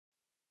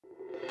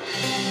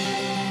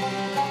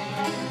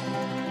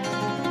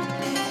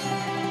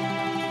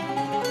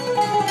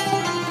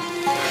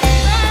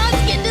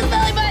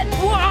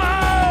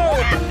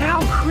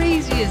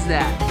is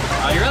that?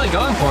 Oh, you're really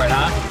going for it,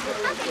 huh?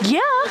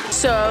 Yeah.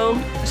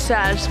 So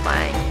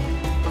satisfying.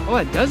 Oh,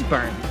 it does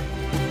burn.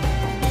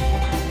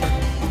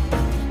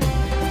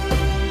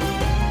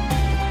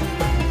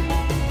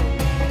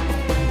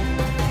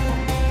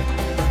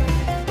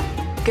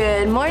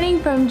 Good morning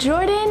from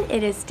Jordan.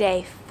 It is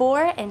day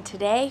 4 and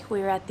today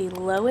we are at the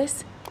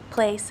lowest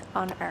place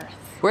on earth.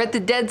 We're at the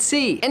Dead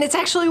Sea and it's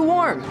actually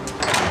warm.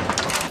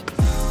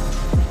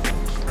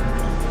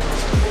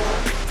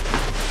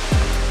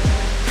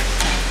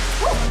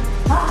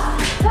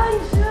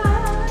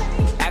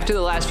 After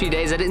the last few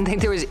days, I didn't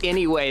think there was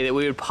any way that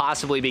we would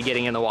possibly be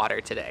getting in the water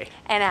today.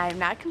 And I'm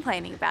not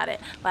complaining about it.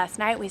 Last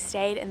night we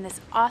stayed in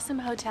this awesome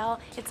hotel.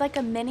 It's like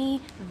a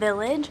mini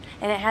village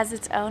and it has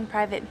its own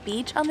private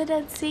beach on the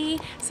Dead Sea.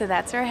 So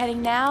that's where we're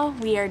heading now.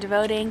 We are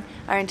devoting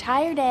our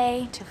entire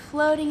day to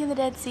floating in the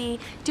Dead Sea,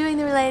 doing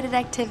the related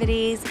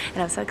activities,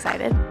 and I'm so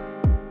excited.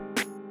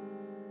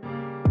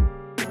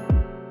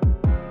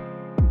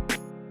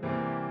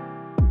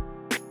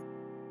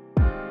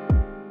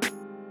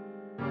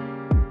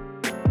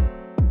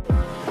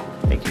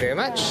 Thank you very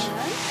much.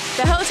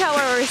 The hotel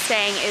where we're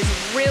staying is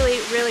really,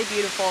 really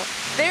beautiful.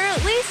 There are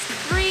at least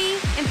 3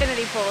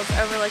 infinity pools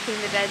overlooking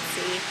the Dead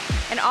Sea,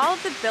 and all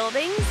of the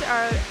buildings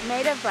are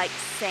made of like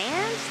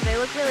sand, so they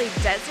look really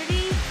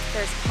deserty.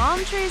 There's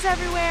palm trees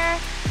everywhere.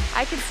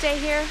 I could stay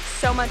here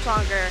so much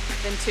longer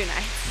than 2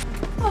 nights.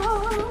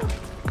 Oh.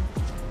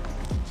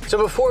 So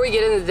before we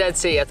get into the Dead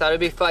Sea, I thought it'd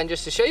be fun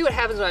just to show you what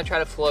happens when I try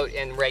to float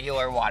in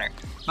regular water.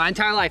 My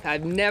entire life,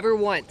 I've never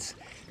once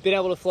been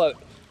able to float.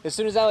 As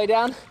soon as I lay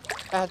down,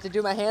 I have to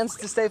do my hands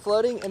to stay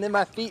floating, and then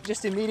my feet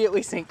just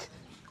immediately sink.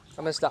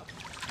 I'm gonna stop.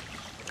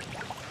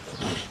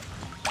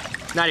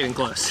 Not even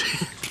close.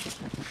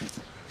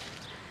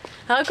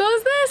 How cool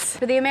is this?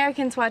 For the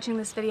Americans watching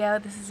this video,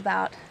 this is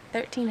about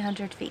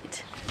 1,300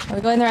 feet. Are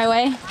we going the right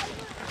way?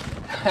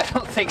 I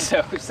don't think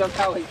so.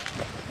 Somehow we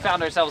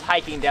found ourselves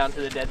hiking down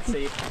to the Dead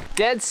Sea.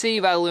 Dead Sea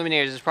by the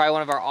Lumineers is probably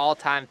one of our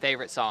all-time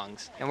favorite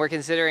songs, and we're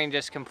considering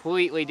just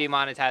completely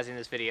demonetizing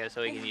this video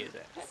so we can use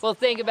it. Well,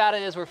 think about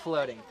it as we're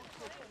floating.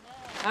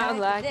 I'm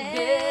like a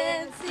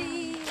Dead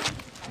Sea.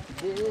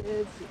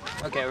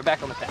 Okay, we're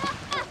back on the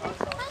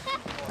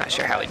path. Not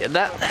sure how we did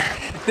that.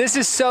 This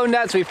is so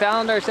nuts. We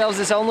found ourselves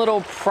this own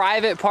little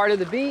private part of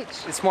the beach.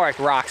 It's more like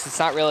rocks. It's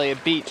not really a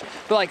beach.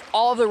 But like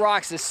all of the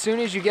rocks, as soon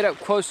as you get up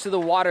close to the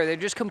water, they're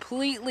just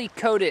completely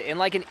coated in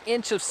like an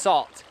inch of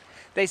salt.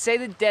 They say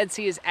the Dead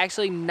Sea is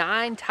actually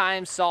 9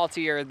 times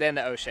saltier than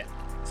the ocean.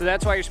 So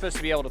that's why you're supposed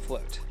to be able to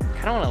float. I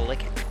kinda wanna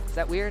lick it. Is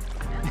that weird?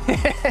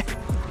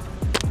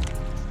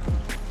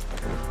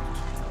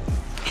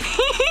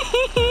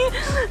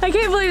 I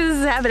can't believe this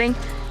is happening.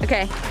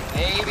 Okay.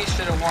 Maybe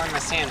should have worn my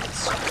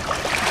sandals.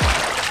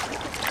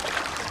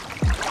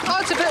 Oh,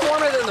 it's a bit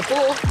warmer than the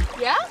pool.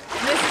 Yeah?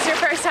 This is your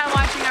first time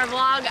watching our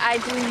vlog. I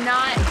do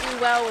not do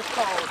well with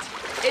cold.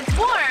 It's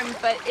warm,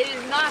 but it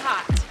is not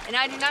hot. And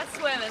I do not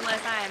swim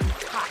unless I am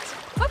hot.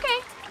 Okay,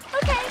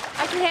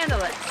 I can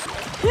handle it.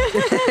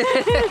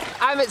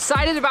 I'm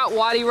excited about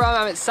Wadi Rum,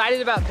 I'm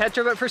excited about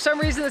Petra, but for some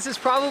reason this is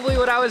probably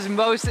what I was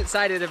most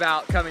excited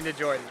about coming to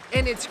Jordan.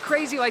 And it's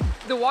crazy, like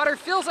the water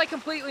feels like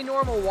completely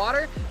normal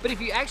water, but if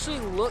you actually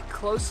look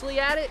closely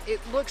at it, it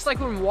looks like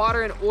when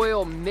water and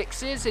oil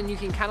mixes and you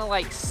can kind of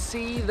like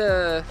see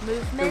the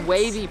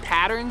wavy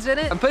patterns in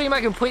it. I'm putting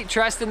my complete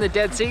trust in the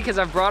Dead Sea because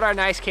I've brought our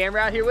nice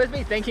camera out here with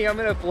me thinking I'm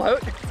gonna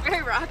float. It's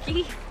very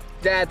rocky.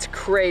 That's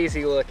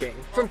crazy looking.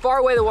 From far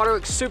away, the water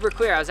looks super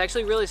clear. I was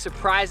actually really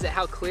surprised at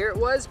how clear it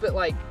was, but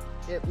like,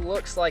 it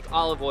looks like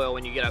olive oil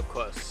when you get up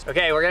close.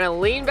 Okay, we're gonna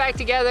lean back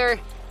together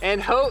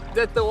and hope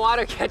that the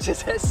water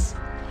catches us.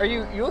 Or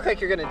you look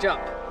like you're gonna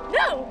jump.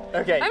 No!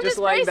 Okay, I'm just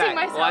bracing back.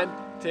 myself. 1,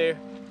 2,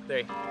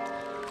 3.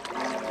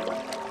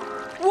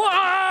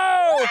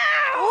 Whoa!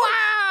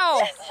 Wow!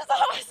 This is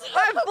awesome!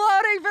 I'm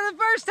floating for the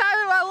first time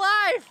in my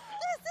life!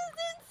 This is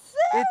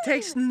insane! It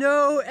takes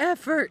no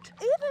effort.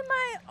 Even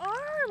my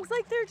arms,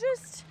 like they're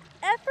just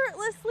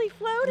effortlessly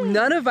floating.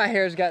 None of my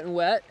hair's gotten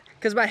wet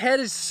because my head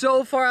is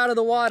so far out of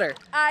the water.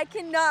 I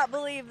cannot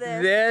believe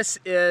this. This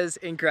is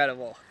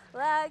incredible.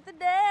 Like the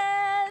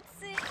Dead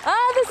Sea.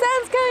 Ah, the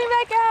sun's coming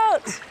back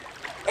out.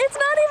 It's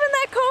not even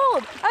that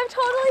cold. I've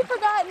totally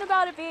forgotten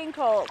about it being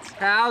cold.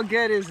 How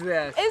good is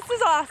this? This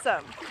is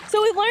awesome.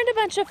 So we've learned a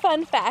bunch of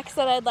fun facts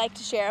that I'd like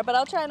to share, but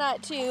I'll try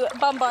not to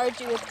bombard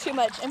you with too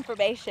much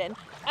information.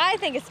 I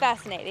think it's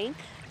fascinating.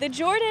 The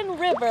Jordan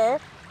River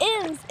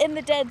ends in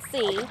the Dead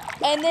Sea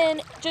and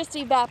then just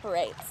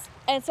evaporates.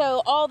 And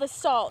so all the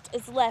salt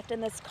is left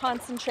in this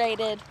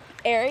concentrated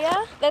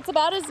area. That's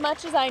about as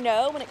much as I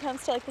know when it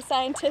comes to like the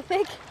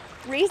scientific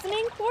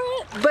reasoning for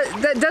it. But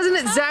that doesn't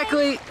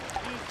exactly...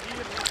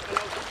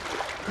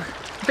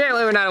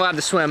 Apparently we're not allowed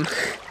to swim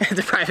at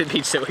the private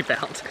beach that we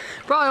found.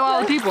 Probably a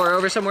lot of people are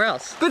over somewhere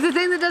else. But the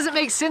thing that doesn't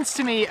make sense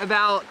to me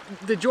about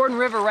the Jordan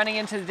River running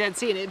into the Dead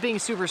Sea and it being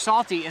super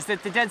salty is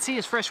that the Dead Sea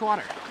is fresh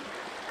water.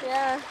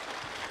 Yeah,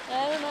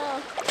 I don't know.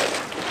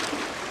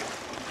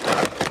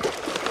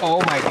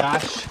 Oh my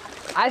gosh.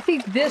 I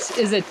think this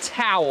is a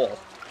towel.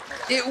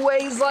 It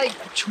weighs like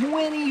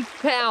 20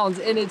 pounds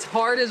and it's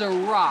hard as a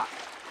rock.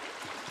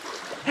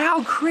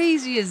 How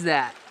crazy is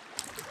that?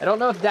 I don't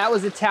know if that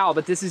was a towel,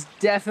 but this is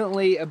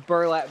definitely a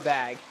burlap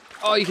bag.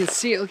 Oh, you can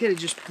see it, look at it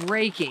just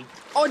breaking.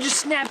 Oh, it just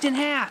snapped in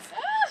half.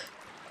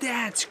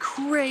 That's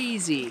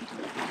crazy.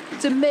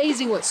 It's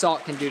amazing what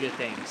salt can do to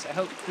things. I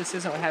hope this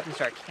isn't what happens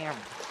to our camera.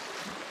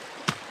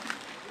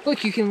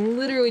 Look, you can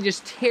literally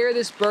just tear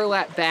this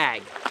burlap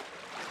bag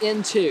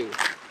in two.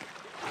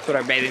 That's what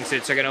our bathing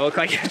suits are gonna look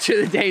like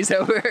after the day's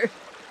over.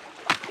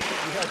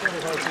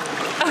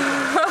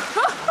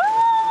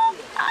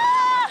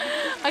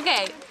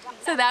 Okay,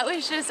 so that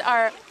was just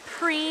our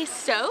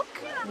pre-soak.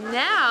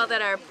 Now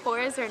that our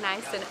pores are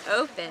nice and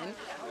open,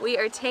 we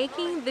are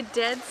taking the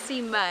Dead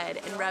Sea mud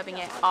and rubbing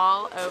it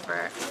all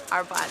over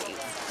our bodies.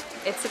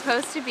 It's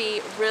supposed to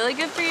be really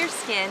good for your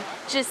skin,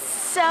 just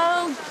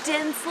so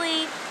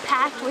densely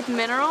packed with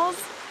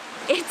minerals.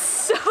 It's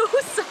so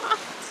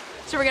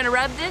soft. So we're gonna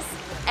rub this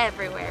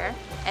everywhere,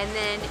 and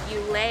then you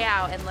lay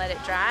out and let it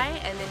dry,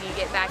 and then you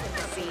get back in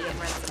the sea and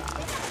rinse it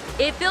off.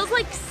 It feels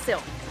like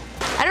silk.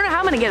 I don't know how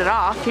I'm gonna get it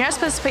off. You're not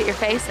supposed to put your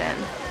face in.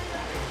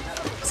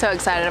 So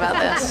excited about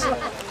this.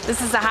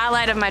 This is the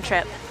highlight of my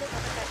trip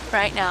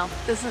right now.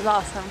 This is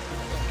awesome.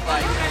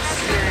 Like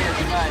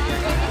serious mud.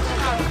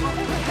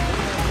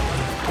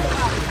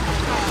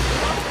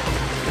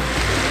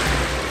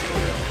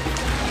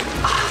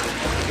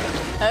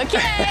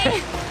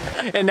 Okay.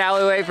 And now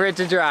we wait for it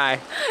to dry.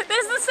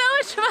 This is so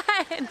much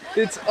fun.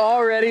 It's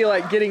already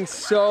like getting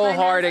so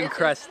hard and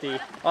crusty.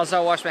 Also,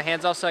 I washed my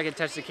hands off so I could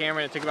touch the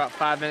camera, and it took about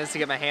 5 minutes to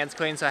get my hands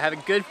clean, so I have a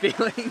good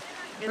feeling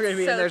we're gonna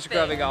be in there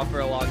scrubbing off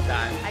for a long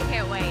time. I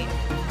can't wait.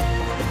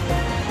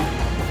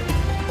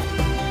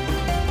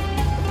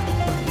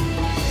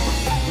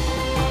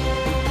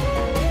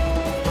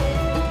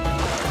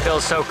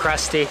 Feels so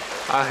crusty.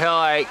 I feel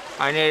like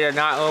I need to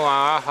not move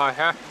my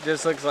mouth.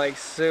 Just looks like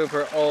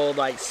super old,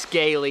 like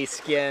scaly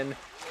skin,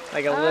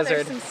 like a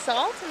lizard. There's some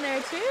salt in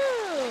there too.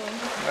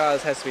 Oh,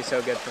 this has to be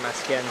so good for my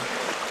skin.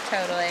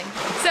 Totally.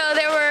 So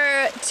there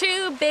were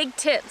 2 big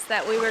tips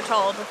that we were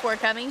told before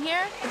coming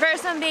here. The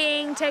first one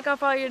being take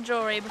off all your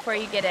jewelry before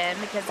you get in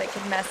because it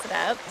could mess it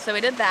up. So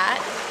we did that.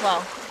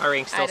 Well, my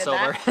ring's still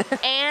silver.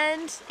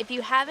 And if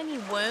you have any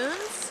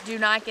wounds, do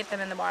not get them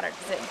in the water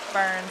because it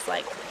burns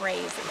like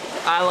crazy.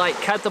 I like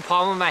cut the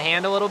palm of my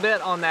hand a little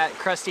bit on that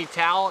crusty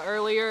towel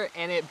earlier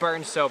and it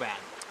burned so bad.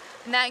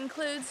 And that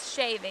includes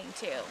shaving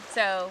too.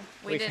 So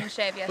we didn't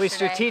shave yesterday. We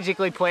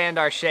strategically planned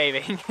our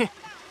shaving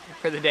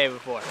for the day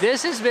before.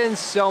 This has been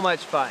so much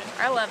fun.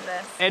 I love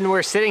this. And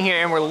we're sitting here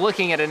and we're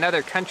looking at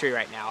another country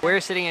right now.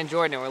 We're sitting in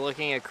Jordan and we're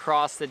looking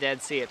across the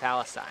Dead Sea at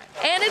Palestine.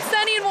 And it's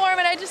sunny and warm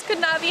and I just could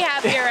not be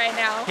happier right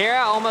now.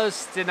 Kara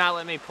almost did not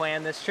let me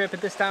plan this trip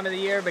at this time of the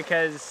year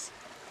because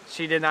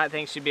she did not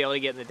think she'd be able to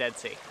get in the Dead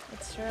Sea.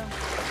 It's true.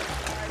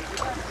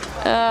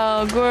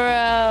 Oh,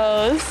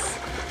 gross.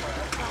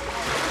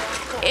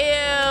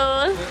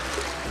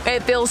 Ew.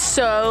 It feels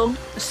so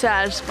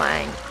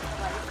satisfying.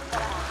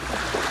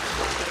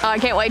 Oh, I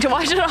can't wait to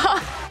wash it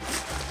off.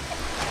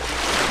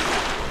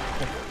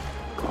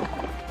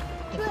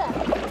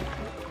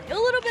 A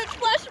little bit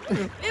splash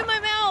in my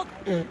mouth.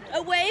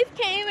 A wave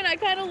came and I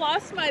kind of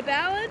lost my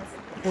balance.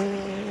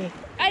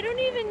 I don't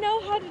even know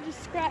how to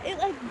describe it.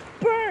 Like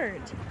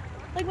burned.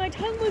 Like my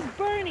tongue was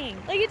burning.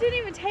 Like it didn't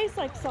even taste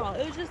like salt.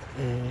 It was just.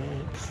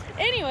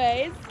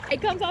 Anyways,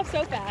 it comes off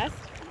so fast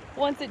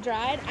once it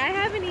dried. I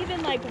haven't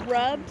even like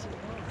rubbed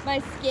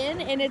my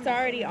skin and it's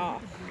already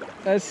off.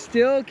 I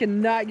still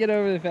cannot get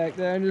over the fact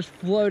that I'm just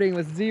floating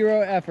with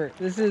zero effort.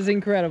 This is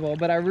incredible,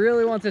 but I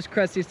really want this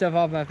crusty stuff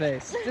off my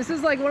face. This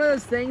is like one of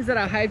those things that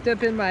I hyped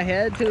up in my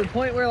head to the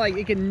point where like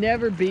it can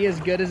never be as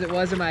good as it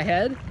was in my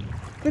head.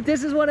 But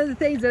this is one of the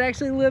things that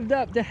actually lived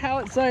up to how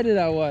excited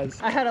I was.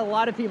 I had a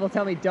lot of people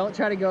tell me don't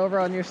try to go over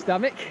on your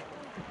stomach,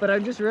 but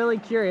I'm just really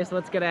curious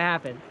what's gonna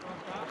happen.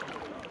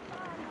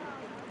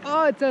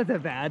 Oh, it's not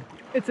that bad.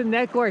 It's a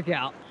neck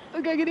workout.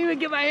 Look, I can even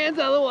get my hands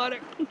out of the water.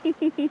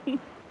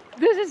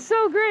 This is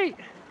so great.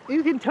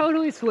 You can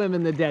totally swim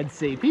in the Dead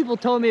Sea. People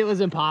told me it was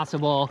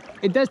impossible.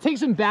 It does take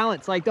some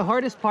balance. Like the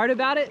hardest part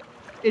about it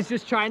is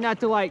just trying not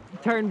to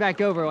like turn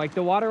back over. Like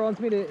the water wants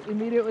me to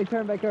immediately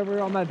turn back over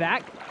on my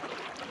back.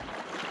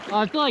 Oh,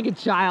 I feel like a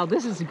child.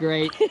 This is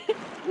great.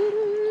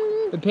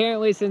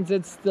 Apparently, since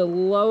it's the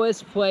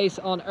lowest place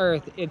on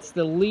Earth, it's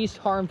the least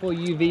harmful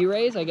UV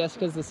rays, I guess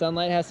because the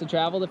sunlight has to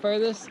travel the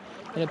furthest.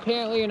 And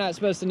apparently you're not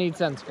supposed to need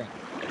sunscreen.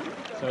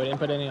 So we didn't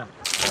put any on.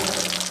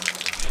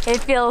 It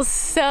feels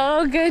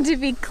so good to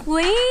be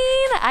clean.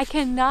 I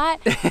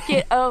cannot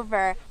get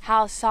over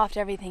how soft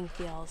everything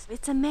feels.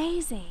 It's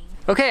amazing.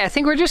 Okay, I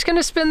think we're just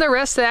gonna spend the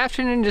rest of the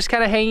afternoon just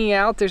kind of hanging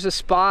out. There's a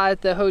spa at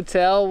the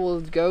hotel.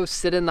 We'll go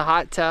sit in the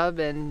hot tub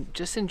and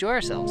just enjoy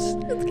ourselves.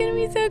 It's gonna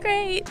be so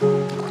great.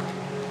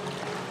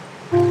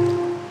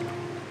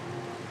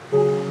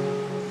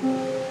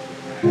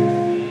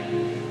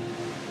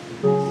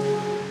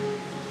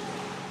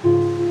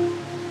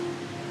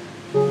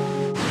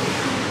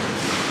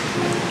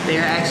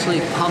 They're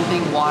actually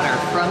pumping water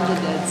from the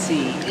Dead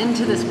Sea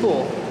into this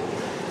pool.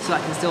 so I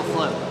can still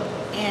float.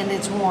 And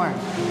it's warm.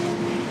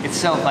 It's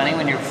so funny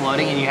when you're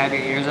floating and you have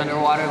your ears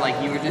underwater,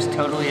 like you were just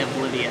totally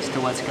oblivious to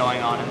what's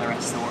going on in the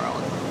rest of the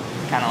world.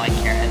 Kind of like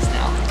Kara is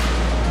now.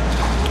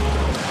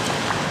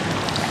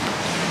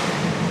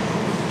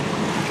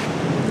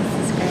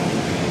 This is great.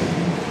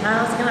 Now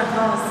I was gonna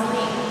fall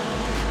asleep.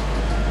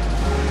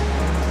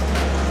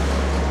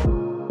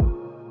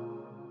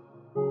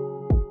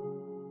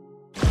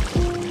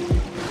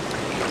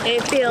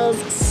 It feels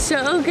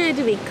so good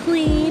to be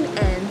clean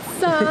and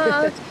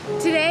soft.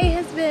 Today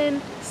has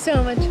been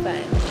so much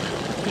fun.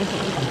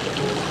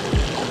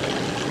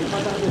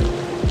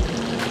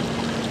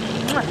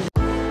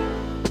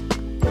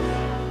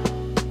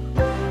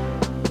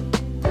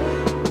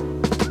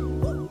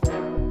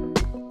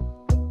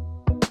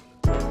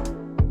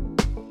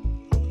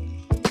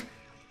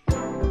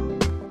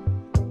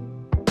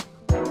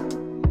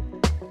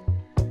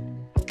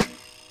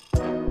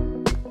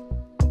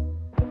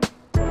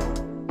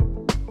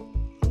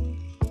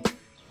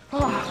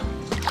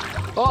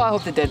 Oh, I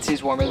hope the Dead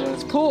Sea's warmer than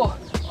this pool.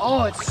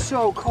 Oh, it's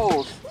so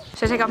cold.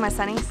 Should I take off my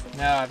sunnies?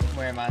 No, I'm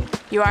wearing mine.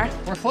 You are?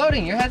 We're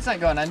floating, your head's not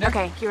going under.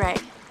 Okay, you're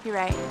right. You're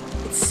right.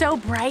 It's so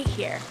bright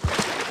here.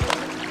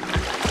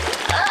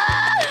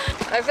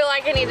 I feel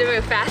like I need to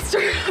move faster.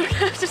 I'm gonna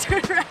have to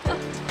turn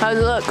around. How's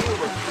it look?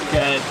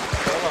 Good.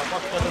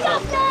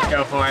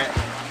 Go for it.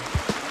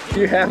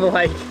 You have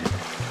like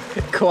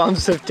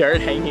clumps of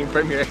dirt hanging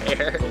from your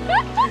hair.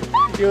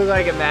 You look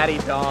like a matty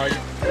dog.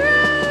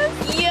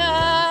 Yeah.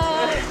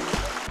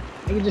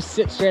 You can just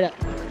sit straight up.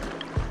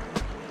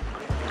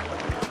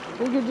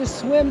 We could just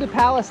swim to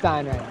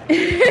Palestine right now.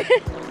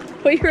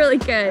 We really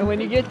could. And when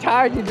you get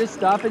tired, you just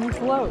stop and you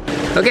float.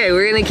 Okay,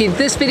 we're gonna keep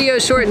this video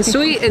short and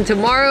sweet, and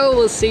tomorrow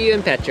we'll see you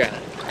in Petra.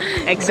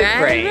 Exit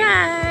frame.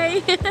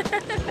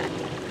 Bye.